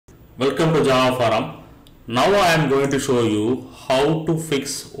Welcome to Java Forum. Now I am going to show you how to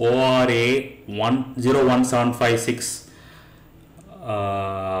fix ORA-01756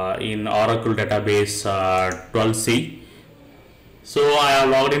 in Oracle database 12c. So I have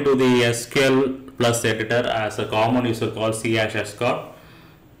logged into the SQL Plus editor as a common user called c#score.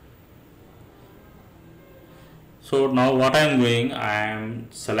 So now what I am doing, I am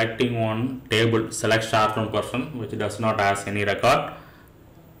selecting one table, select star from person, which does not have any record.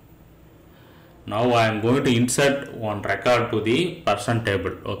 Now I am going to insert one record to the person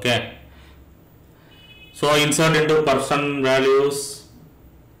table. Okay. So insert into person values.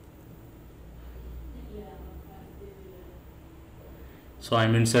 So I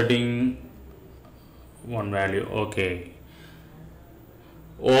am inserting one value. Okay.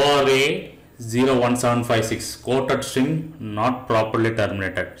 ORA-01756 quoted string not properly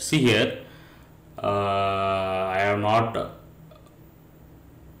terminated. See here, I have not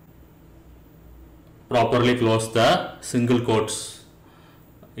properly closed the single quotes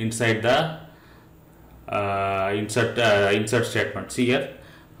inside the insert statement. See here,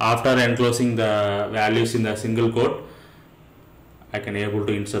 after enclosing the values in the single quote, I can able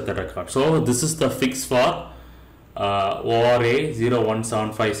to insert the record. So this is the fix for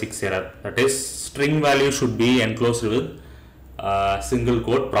ORA-01756 error. That is, string value should be enclosed with single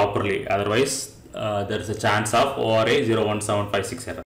quote properly. Otherwise, there is a chance of ORA-01756 error.